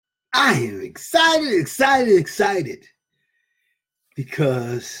I am excited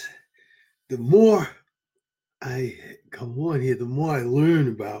because the more I come on here, the more I learn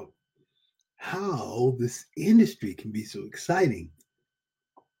about how this industry can be so exciting.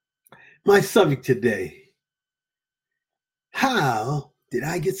 My subject today: how did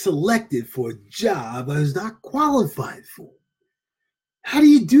I get selected for a job I was not qualified for? How do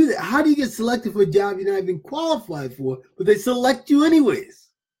you do that? How do you get selected for a job you're not even qualified for, but they select you anyways?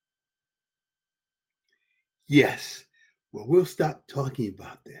 Yes. Well, we'll stop talking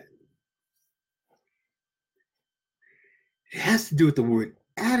about that. It has to do with the word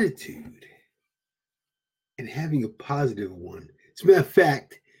attitude and having a positive one. As a matter of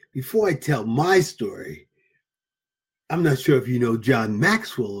fact, before I tell my story, I'm not sure if you know John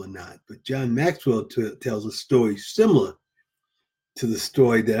Maxwell or not, but John Maxwell tells a story similar to the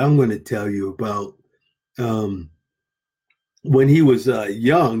story that I'm going to tell you about when he was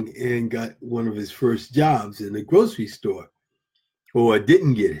young and got one of his first jobs in a grocery store, or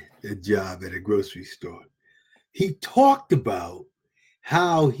didn't get a job at a grocery store. He talked about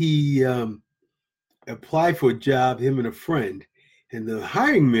how he applied for a job, him and a friend, and the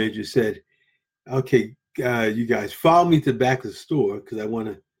hiring manager said, okay, you guys follow me to the back of the store because I want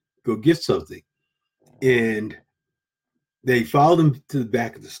to go get something. And they followed him to the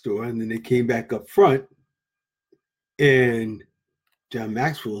back of the store, and then they came back up front, and John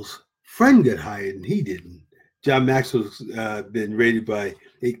Maxwell's friend got hired, and he didn't. John Maxwell's been rated by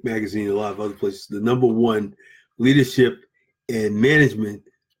Inc. magazine and a lot of other places the #1 leadership and management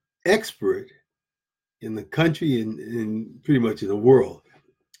expert in the country and pretty much in the world.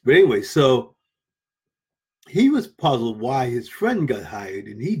 But anyway, so he was puzzled why his friend got hired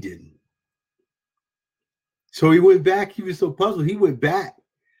and he didn't. So he went back. He was so puzzled, he went back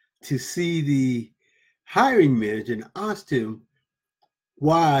to see the hiring manager and asked him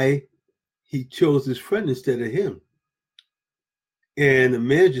why he chose his friend instead of him. And the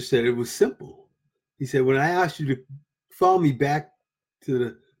manager said it was simple. He said, when I asked you to follow me back to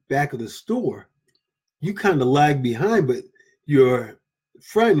the back of the store, you kind of lagged behind, but your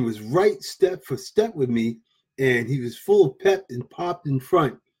friend was right step for step with me, and he was full of pep and popped in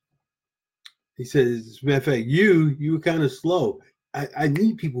front. He said, as a matter of fact, you were kind of slow. I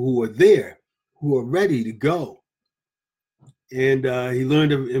need people who are there, who are ready to go. And he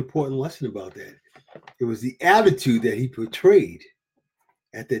learned an important lesson about that. It was the attitude that he portrayed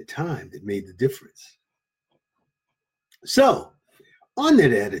at that time that made the difference. So, on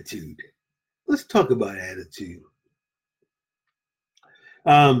that attitude, let's talk about attitude.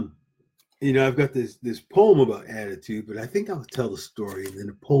 I've got this poem about attitude, but I think I'll tell the story, and then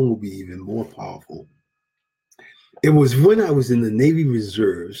the poem will be even more powerful. It was when I was in the Navy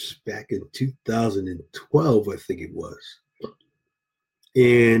Reserves back in 2012, I think it was.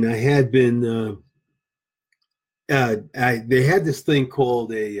 And I had been, they had this thing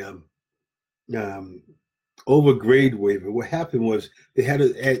called a overgrade waiver. What happened was they had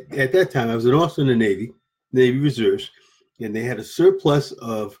at that time, I was an officer in the Navy Reserves, and they had a surplus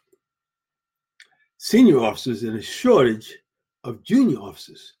of senior officers and a shortage of junior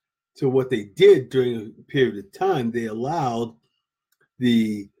officers. So what they did during a period of time, they allowed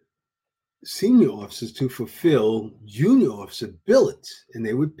the senior officers to fulfill junior officer billets, and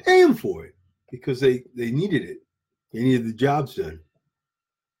they would pay them for it because they needed it. They needed the jobs done.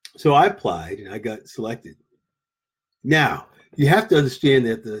 So I applied and I got selected. Now, you have to understand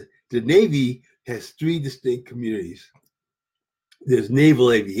that the Navy has 3 distinct communities. There's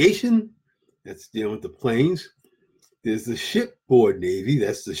naval aviation, that's dealing with the planes. There's the shipboard Navy,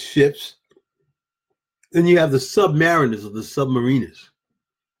 that's the ships. Then you have the submariners or the submariners.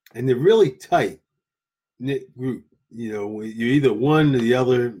 And they're really tight-knit group. You know, you're either one or the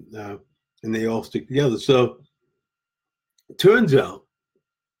other, and they all stick together. So it turns out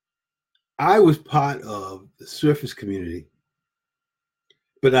I was part of the surface community,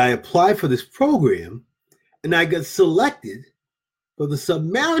 but I applied for this program, and I got selected for the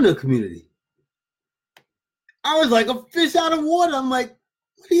submariner community. I was like a fish out of water. I'm like,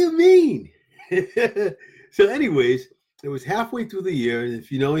 what do you mean? So anyways, it was halfway through the year. And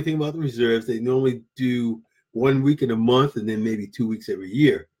if you know anything about the reserves, they normally do 1 week in a month and then maybe 2 weeks every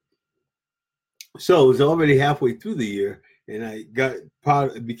year. So it was already halfway through the year, and I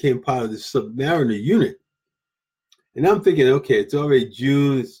became part of the submariner unit. And I'm thinking, okay, it's already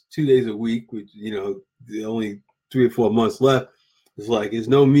June, it's 2 days a week, which, the only 3 or 4 months left. It's like, there's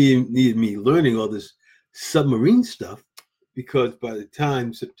no need me learning all this submarine stuff, because by the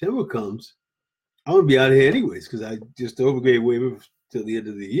time September comes, I'm going to be out of here anyways, because I just overgrade waiver till the end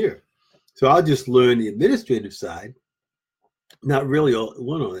of the year. So I'll just learn the administrative side, not really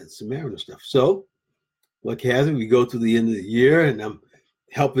want all that Samaritan stuff. So, like has it, we go to the end of the year, and I'm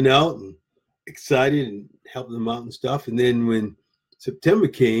helping out and excited and helping them out and stuff. And then when September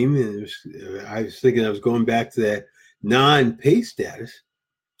came, and I was thinking I was going back to that non-pay status,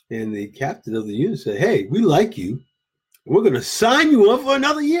 and the captain of the unit said, "Hey, we like you. We're going to sign you up for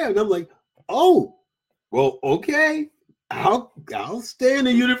another year." And I'm like, "Oh, well, okay. I'll stay in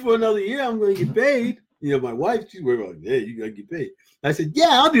the unit for another year. I'm going to get paid." You know, my wife, she's worried about, "Yeah, you got to get paid." I said, "Yeah,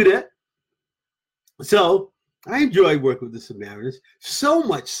 I'll do that." So I enjoyed working with the Samaritans, so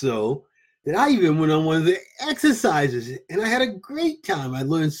much so that I even went on one of the exercises, and I had a great time. I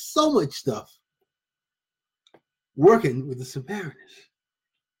learned so much stuff working with the Samaritans.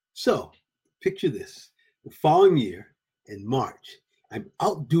 So picture this. The following year, in March, I'm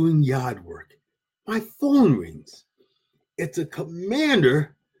out doing yard work. My phone rings. It's a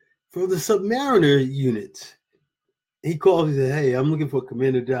commander from the Submariner unit. He called me and said, "Hey, I'm looking for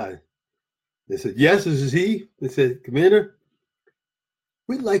Commander Dodd." They said, "Yes, this is he." They said, "Commander,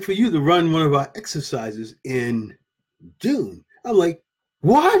 we'd like for you to run one of our exercises in June." I'm like,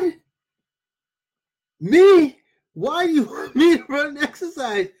 "What? Me? Why do you want me to run an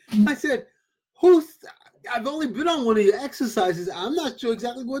exercise?" I said, I've only been on one of your exercises. I'm not sure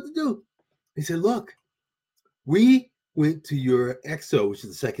exactly what to do. He said, "Look, we went to your XO, which is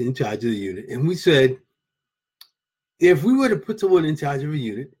the second in charge of the unit, and we said, if we were to put someone in charge of a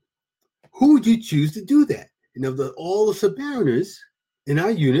unit, who would you choose to do that?" And of all the Submariners in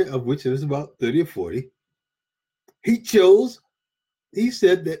our unit, of which there was about 30 or 40, he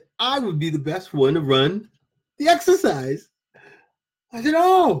said that I would be the best one to run the exercise. I said,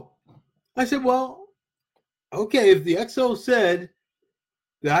 "Oh." I said, "Well, okay, if the XO said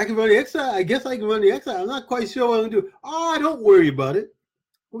that I can run the exercise, I guess I can run the exercise. I'm not quite sure what I'm going to do." "Oh, don't worry about it.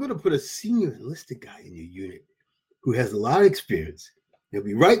 We're going to put a senior enlisted guy in your unit who has a lot of experience. He'll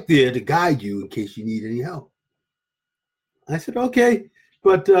be right there to guide you in case you need any help." I said, "Okay."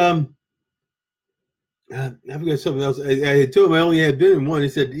 But I forgot something else. I had told him I only had been in one. He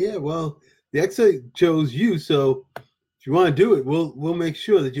said, "Yeah, well, the XA chose you, so if you want to do it, we'll make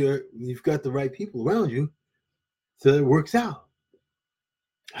sure that you've got the right people around you so that it works out."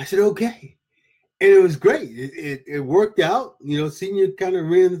 I said, "Okay." And it was great. It worked out. You know, senior kind of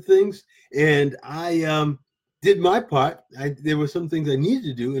ran the things, and I did my part. There were some things I needed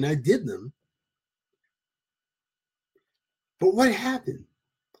to do, and I did them. But what happened?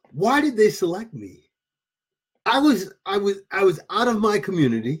 Why did they select me? I was out of my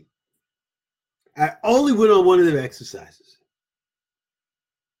community. I only went on one of their exercises.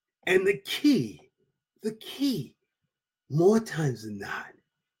 And the key, more times than not,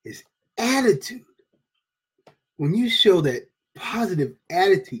 is attitude. When you show that positive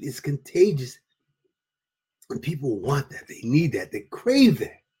attitude, it's contagious. And people want that. They need that. They crave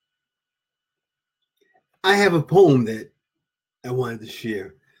that. I have a poem that I wanted to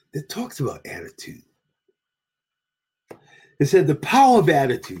share that talks about attitude. It said, "The power of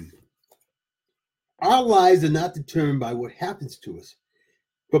attitude. Our lives are not determined by what happens to us,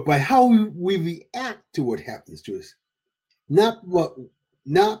 but by how we react to what happens to us. Not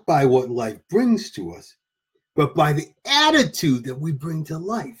by what life brings to us, but by the attitude that we bring to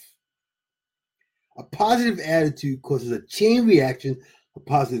life. A positive attitude causes a chain reaction of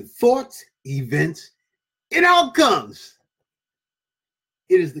positive thoughts, events, and outcomes.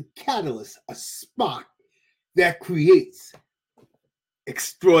 It is the catalyst, a spark that creates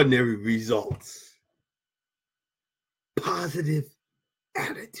extraordinary results." Positive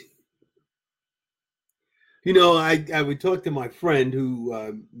attitude. You know, I would talk to my friend who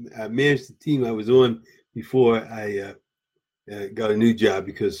managed the team I was on before I got a new job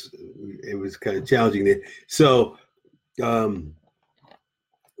because it was kind of challenging there. So, I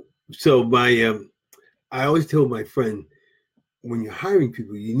always tell my friend, when you're hiring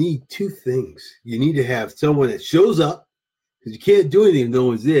people, you need two things. You need to have someone that shows up, because you can't do anything if no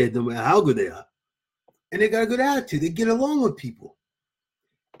one's there, no matter how good they are. And they got a good attitude. They get along with people.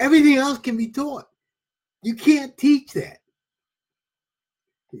 Everything else can be taught. You can't teach that.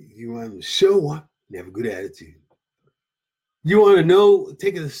 You want them to show up and have a good attitude. You want to know,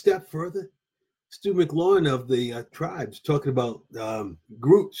 take it a step further? Stu McLaurin of the Tribes talking about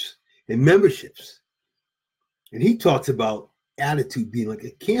groups and memberships. And he talks about attitude being like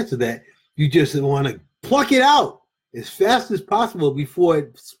a cancer that you just want to pluck it out as fast as possible before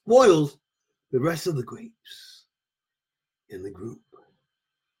it spoils the rest of the grapes in the group.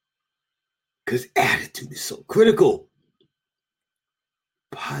 Because attitude is so critical.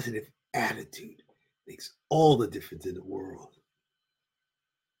 Positive attitude makes all the difference in the world.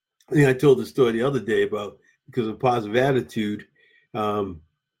 I think I told the story the other day about because of positive attitude. When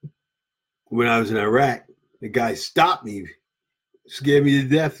I was in Iraq, the guy stopped me, scared me to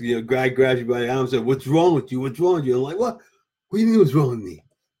death. Guy grabs you by the arm and said, "What's wrong with you? What's wrong with you?" I'm like, "What? What do you mean what's wrong with me?"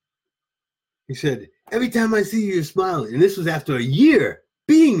 He said, "Every time I see you, you're smiling." And this was after a year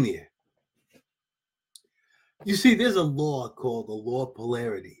being there. You see, there's a law called the law of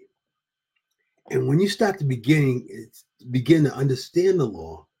polarity. And when you start to begin to understand the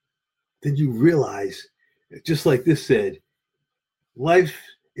law, then you realize, just like this said, life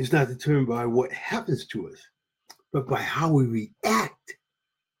is not determined by what happens to us, but by how we react.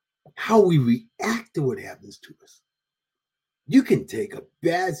 How we react to what happens to us. You can take a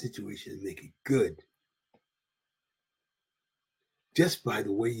bad situation and make it good just by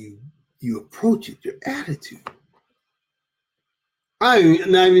the way you approach it, your attitude. I'm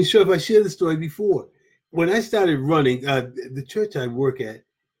not even sure if I shared the story before. When I started running, the church I work at,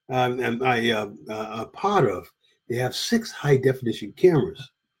 and I'm a part of, they have 6 high-definition cameras.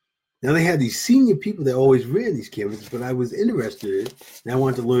 Now, they had these senior people that always ran these cameras, but I was interested in it, and I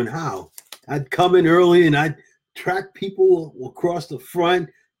wanted to learn how. I'd come in early, and I'd track people across the front,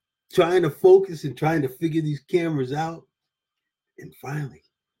 trying to focus and trying to figure these cameras out. And finally,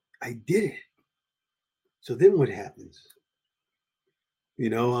 I did it. So then what happens?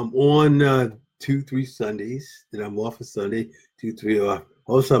 I'm on 2-3 Sundays, then I'm off a Sunday, 2-3 off.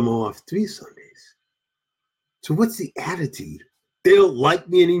 Also, I'm off 3 Sundays. So what's the attitude? They don't like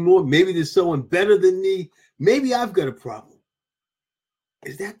me anymore. Maybe there's someone better than me. Maybe I've got a problem.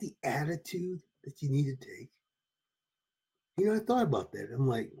 Is that the attitude that you need to take? I thought about that. I'm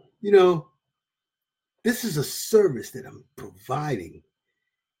like, this is a service that I'm providing,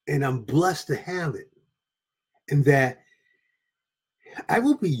 and I'm blessed to have it. And that I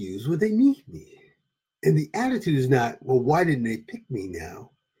will be used when they need me. And the attitude is not, well, why didn't they pick me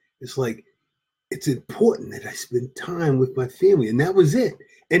now? It's like, it's important that I spend time with my family. And that was it.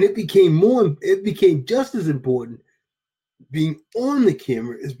 And it became just as important being on the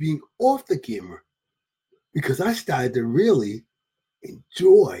camera as being off the camera, because I started to really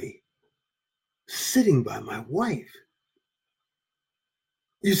enjoy sitting by my wife.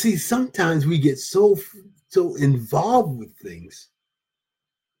 You see, sometimes we get so involved with things.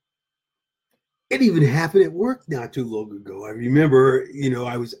 It even happened at work not too long ago. I remember,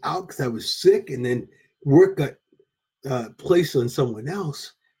 I was out because I was sick, and then work got placed on someone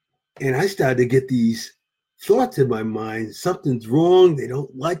else. And I started to get these thoughts in my mind. Something's wrong. They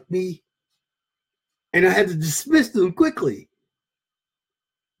don't like me. And I had to dismiss them quickly,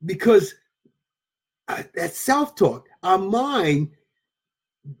 because that self-talk, our mind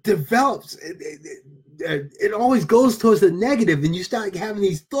develops. It always goes towards the negative, and you start having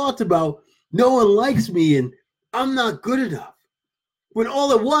these thoughts about, no one likes me and I'm not good enough. When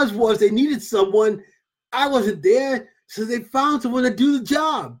all it was they needed someone. I wasn't there, so they found someone to do the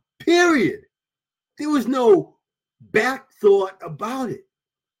job, period. There was no back thought about it.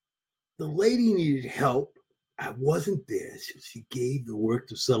 The lady needed help. I wasn't there, so she gave the work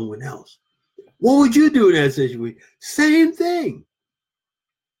to someone else. What would you do in that situation? Same thing.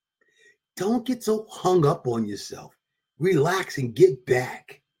 Don't get so hung up on yourself. Relax and get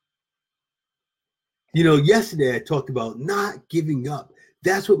back. Yesterday I talked about not giving up.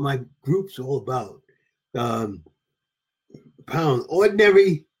 That's what my group's all about.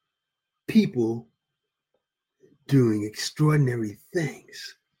 Ordinary people doing extraordinary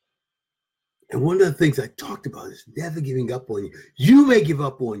things. And one of the things I talked about is never giving up on you. You may give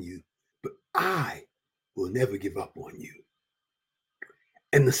up on you, but I will never give up on you.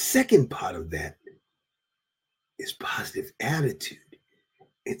 And the second part of that is positive attitude.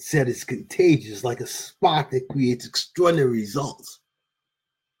 It said it's contagious, like a spark that creates extraordinary results.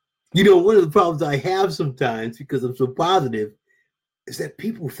 One of the problems I have sometimes, because I'm so positive, is that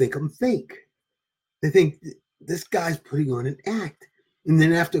people think I'm fake. They think this guy's putting on an act. And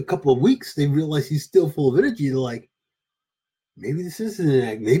then after a couple of weeks, they realize he's still full of energy. They're like, maybe this isn't an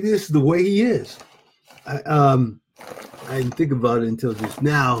act. Maybe this is the way he is. I didn't think about it until just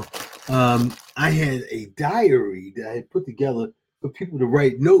now. I had a diary that I had put together for people to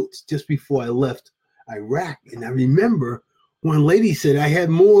write notes just before I left Iraq. And I remember one lady said I had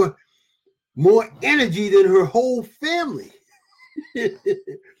more energy than her whole family.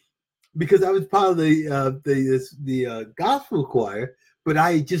 Because I was part of the gospel choir, but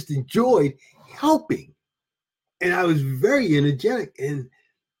I just enjoyed helping. And I was very energetic. And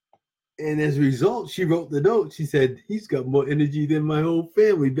as a result, she wrote the note. She said, he's got more energy than my whole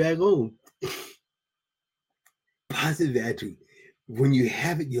family back home. Positive attitude. When you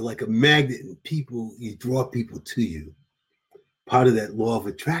have it, you're like a magnet, and you draw people to you. Part of that law of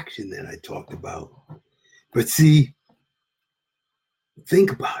attraction that I talked about. But see,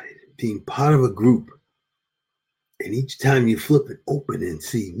 think about it, being part of a group. And each time you flip it open and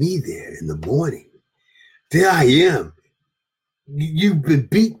see me there in the morning, there I am. You've been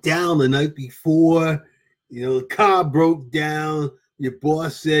beat down the night before. The car broke down. Your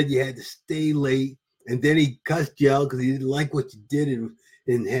boss said you had to stay late. And then he cussed you out because he didn't like what you did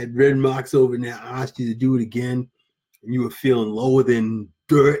and had red marks over and asked you to do it again. And you were feeling lower than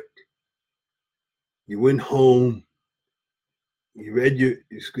dirt. You went home. You read your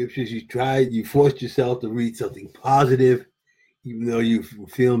scriptures. You forced yourself to read something positive, even though you were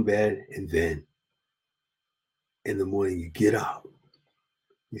feeling bad. And then in the morning, you get up.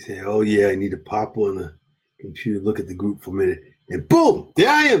 You say, oh, yeah, I need to pop on the computer, look at the group for a minute. And boom, there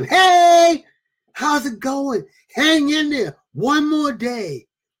I am. Hey, how's it going? Hang in there. One more day.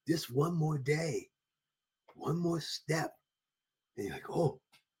 Just one more day. One more step. And you're like, oh,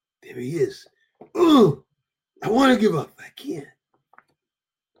 there he is. Oh, I want to give up. I can't.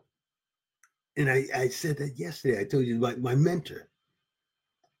 And I said that yesterday. I told you about my mentor.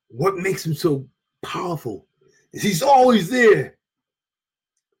 What makes him so powerful is he's always there.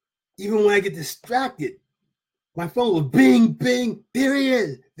 Even when I get distracted, my phone will bing, bing. There he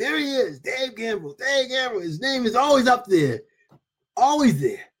is. There he is. Dave Gamble. Dave Gamble. His name is always up there. Always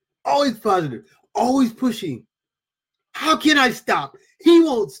there. Always positive. Always pushing. How can I stop? He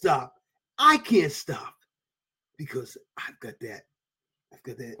won't stop. I can't stop because I've got that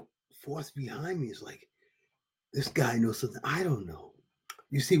force behind me. It's like, this guy knows something I don't know.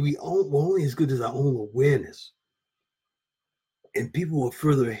 You see, we're only as good as our own awareness. And people who are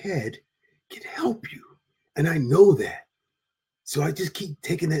further ahead can help you. And I know that. So I just keep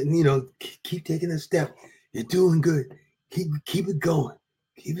taking that, keep taking that step. You're doing good. Keep it going.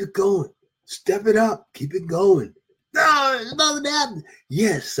 Keep it going. Step it up. Keep it going. No, there's nothing happening.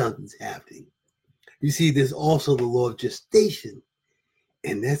 Yes, something's happening. You see, there's also the law of gestation.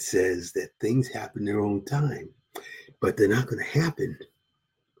 And that says that things happen their own time. But they're not going to happen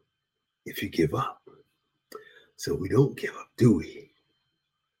if you give up. So we don't give up, do we?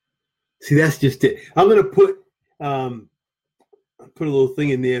 See, that's just it. I'm going to put a little thing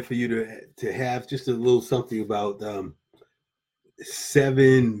in there for you to have just a little something about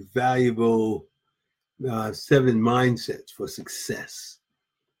 7 valuable 7 mindsets for success.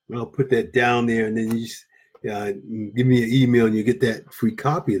 And I'll put that down there, and then you just give me an email and you get that free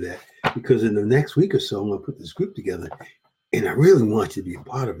copy of that, because in the next week or so, I'm going to put this group together, and I really want you to be a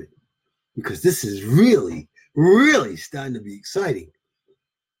part of it, because this is really, really starting to be exciting.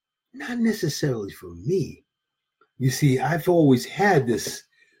 Not necessarily for me. You see, I've always had this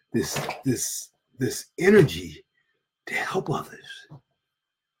energy to help others.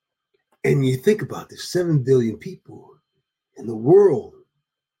 And you think about this, 7 billion people in the world,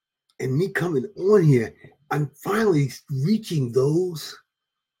 and me coming on here, I'm finally reaching those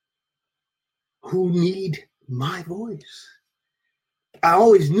who need my voice. I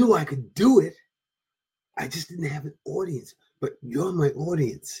always knew I could do it. I just didn't have an audience, but you're my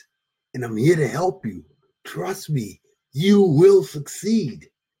audience, and I'm here to help you. Trust me, you will succeed.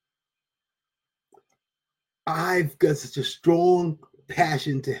 I've got such a strong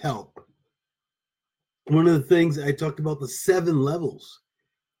passion to help. One of the things I talked about, the 7 levels,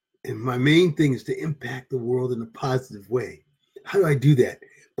 and my main thing is to impact the world in a positive way. How do I do that?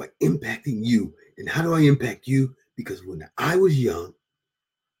 By impacting you. And how do I impact you? Because when I was young,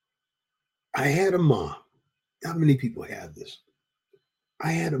 I had a mom. Not many people have this.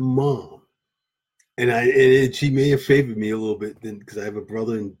 I had a mom, and she may have favored me a little bit then, because I have a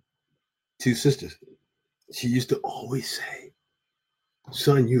brother and 2 sisters. She used to always say,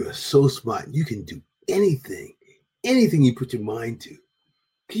 son, you are so smart. You can do anything you put your mind to.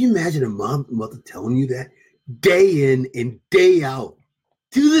 Can you imagine a mother telling you that day in and day out?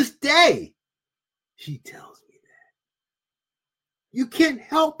 To this day, she tells me that. You can't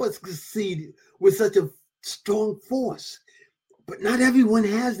help but succeed with such a strong force. But not everyone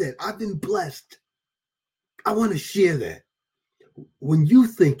has that. I've been blessed. I want to share that. When you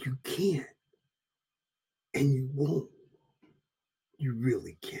think you can't and you won't, you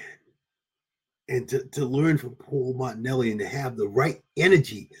really can. And to learn from Paul Martinelli and to have the right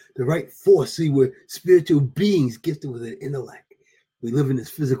energy, the right force. See, we're spiritual beings gifted with an intellect. We live in this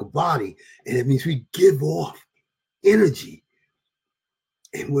physical body, and it means we give off energy.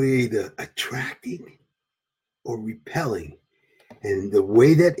 And we're either attracting or repelling. And the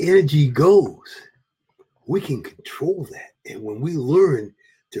way that energy goes, we can control that. And when we learn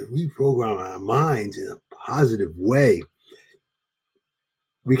to reprogram our minds in a positive way,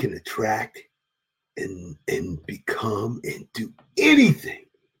 we can attract and become and do anything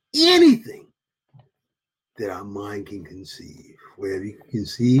that our mind can conceive. Whatever you can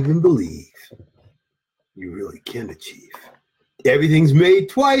conceive and believe, you really can achieve. Everything's made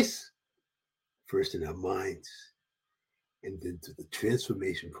twice. First in our minds, and then to the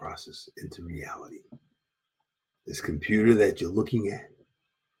transformation process into reality. This computer that you're looking at,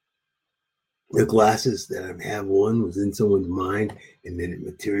 the glasses that I have on was in someone's mind, and then it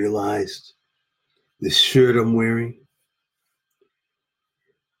materialized. This shirt I'm wearing,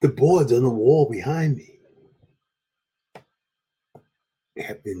 the boards on the wall behind me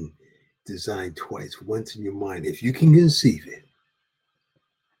have been designed twice, once in your mind. If you can conceive it,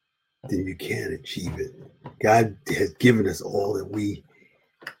 then you can achieve it. God has given us all that we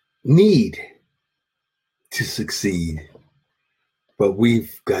need to succeed. But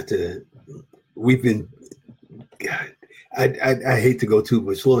we've been, God, I hate to go too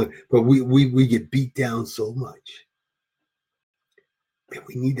much longer, but we get beat down so much. And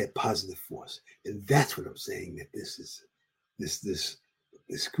we need that positive force. And that's what I'm saying, that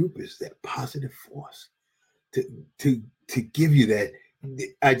this group is that positive force to give you that.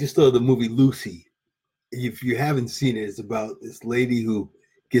 I just saw the movie Lucy. If you haven't seen it, it's about this lady who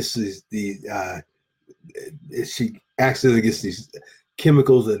gets she accidentally gets these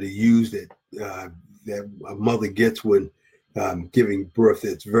chemicals that are used that a mother gets when giving birth.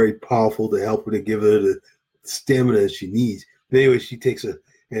 It's very powerful to help her, to give her the stamina that she needs. But anyway, she takes a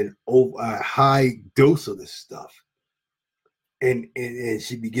high dose of this stuff. And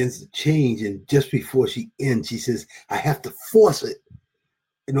she begins to change. And just before she ends, she says, I have to force it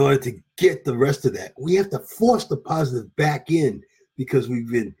in order to get the rest of that. We have to force the positive back in because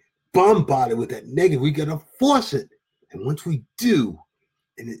we've been bombarded with that negative. We got to force it. And once we do,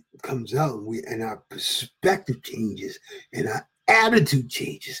 and it comes out, and our perspective changes, and our attitude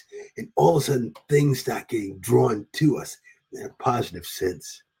changes, and all of a sudden things start getting drawn to us in a positive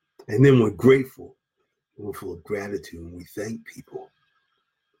sense. And then we're grateful. We're full of gratitude, and we thank people.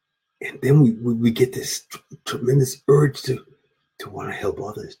 And then we get this tremendous urge to want to help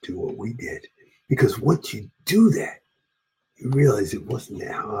others do what we did. Because once you do that, you realize it wasn't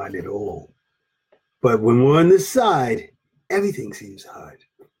that hard at all. But when we're on this side, everything seems hard.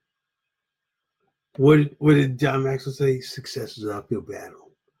 What did John Maxwell say? Success is an uphill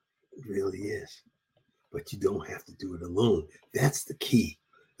battle. It really is. But you don't have to do it alone. That's the key.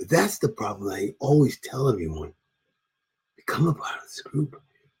 That's the problem I always tell everyone. Become a part of this group,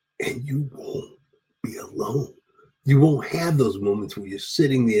 and you won't be alone. You won't have those moments where you're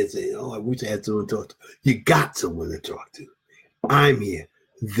sitting there saying, oh, I wish I had someone to talk to. You got someone to talk to. I'm here.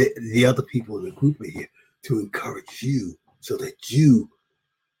 The other people in the group are here to encourage you so that you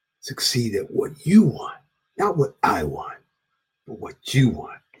succeed at what you want. Not what I want, but what you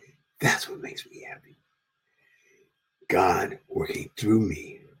want. That's what makes me happy. God working through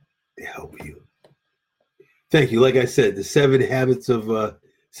me to help you. Thank you. Like I said, the 7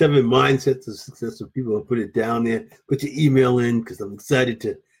 mindsets of successful people. I'll put it down there. Put your email in because I'm excited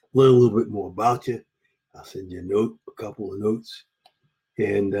to learn a little bit more about you. I'll send you a couple of notes.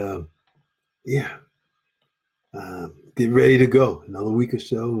 And get ready to go. Another week or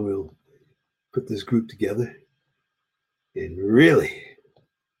so, and we'll put this group together and really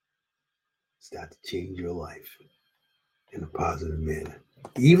start to change your life in a positive manner.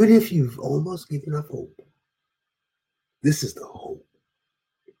 Even if you've almost given up hope, this is the hope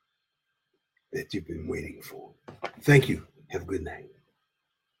that you've been waiting for. Thank you. Have a good night.